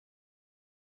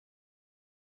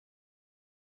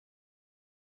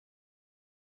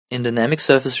In dynamic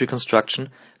surface reconstruction,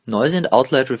 noisy and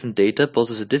outlier-driven data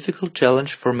poses a difficult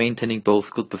challenge for maintaining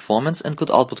both good performance and good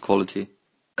output quality.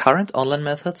 Current online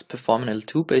methods perform an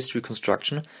L2-based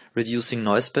reconstruction, reducing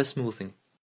noise by smoothing.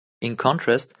 In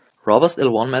contrast, robust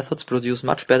L1 methods produce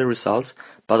much better results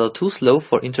but are too slow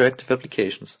for interactive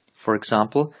applications. For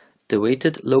example, the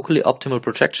weighted locally optimal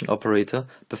projection operator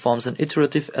performs an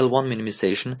iterative L1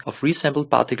 minimization of resampled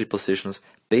particle positions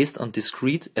based on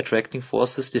discrete attracting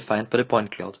forces defined by the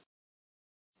point cloud.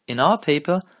 In our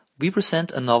paper, we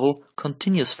present a novel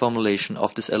continuous formulation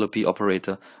of this LOP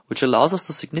operator, which allows us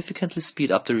to significantly speed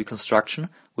up the reconstruction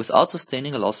without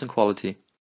sustaining a loss in quality.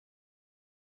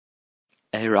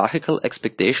 A hierarchical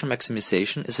expectation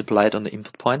maximization is applied on the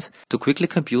input points to quickly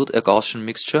compute a Gaussian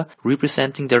mixture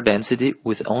representing their density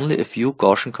with only a few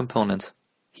Gaussian components.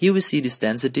 Here we see this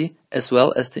density as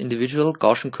well as the individual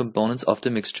Gaussian components of the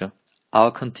mixture.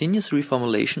 Our continuous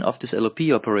reformulation of this LOP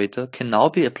operator can now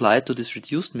be applied to this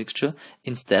reduced mixture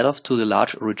instead of to the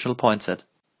large original point set.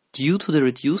 Due to the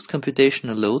reduced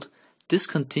computational load, this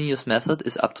continuous method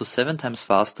is up to 7 times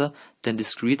faster than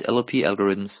discrete LOP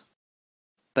algorithms.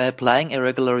 By applying a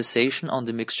regularization on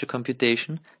the mixture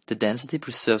computation, the density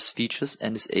preserves features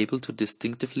and is able to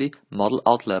distinctively model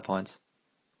outlier points.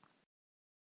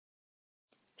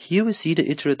 Here we see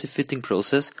the iterative fitting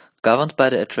process governed by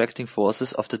the attracting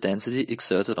forces of the density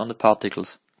exerted on the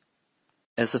particles.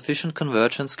 A sufficient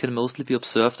convergence can mostly be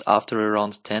observed after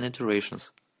around 10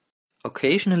 iterations.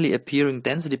 Occasionally appearing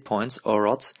density points or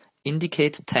rods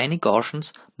indicate tiny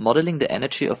Gaussians modeling the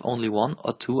energy of only 1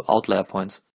 or 2 outlier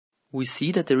points. We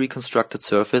see that the reconstructed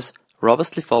surface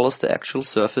robustly follows the actual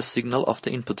surface signal of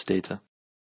the input data.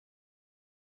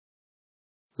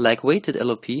 Like weighted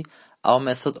LOP, our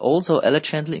method also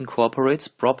elegantly incorporates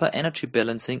proper energy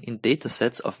balancing in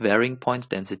datasets of varying point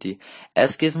density,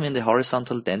 as given in the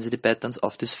horizontal density patterns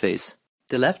of this phase.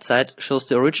 The left side shows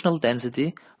the original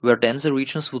density, where denser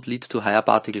regions would lead to higher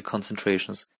particle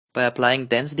concentrations. By applying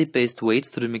density-based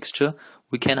weights to the mixture,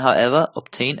 we can however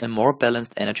obtain a more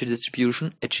balanced energy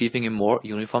distribution, achieving a more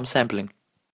uniform sampling.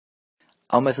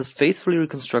 Our method faithfully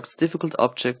reconstructs difficult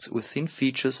objects with thin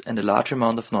features and a large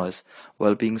amount of noise,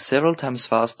 while being several times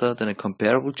faster than a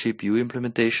comparable GPU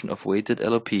implementation of weighted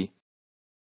LOP.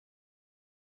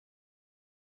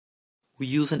 We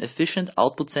use an efficient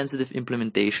output-sensitive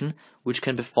implementation which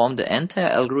can perform the entire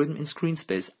algorithm in screen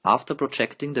space after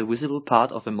projecting the visible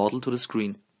part of a model to the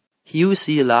screen. Here we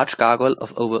see a large gargoyle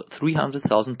of over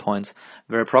 300,000 points,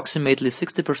 where approximately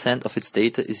 60% of its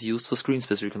data is used for screen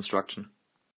space reconstruction.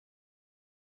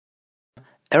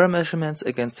 Error measurements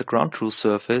against the ground truth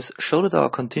surface show that our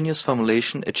continuous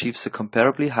formulation achieves a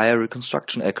comparably higher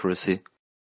reconstruction accuracy.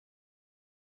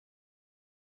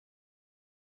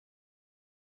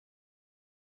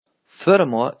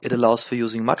 Furthermore, it allows for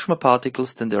using much more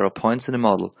particles than there are points in the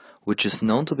model, which is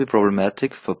known to be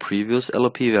problematic for previous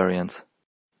LOP variants.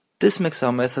 This makes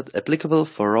our method applicable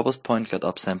for robust point cloud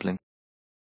upsampling.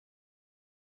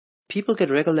 People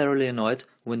get regularly annoyed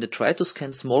when they try to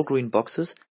scan small green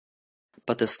boxes,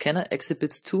 but the scanner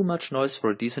exhibits too much noise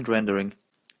for a decent rendering.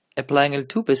 Applying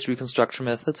L2-based reconstruction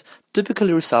methods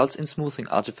typically results in smoothing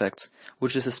artifacts,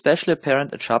 which is especially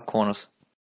apparent at sharp corners.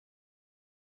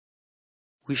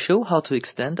 We show how to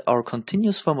extend our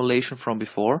continuous formulation from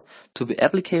before to be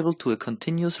applicable to a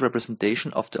continuous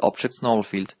representation of the object's normal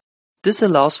field. This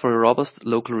allows for a robust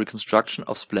local reconstruction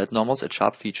of splat normals at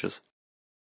sharp features.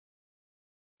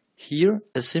 Here,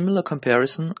 a similar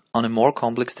comparison on a more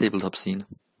complex tabletop scene.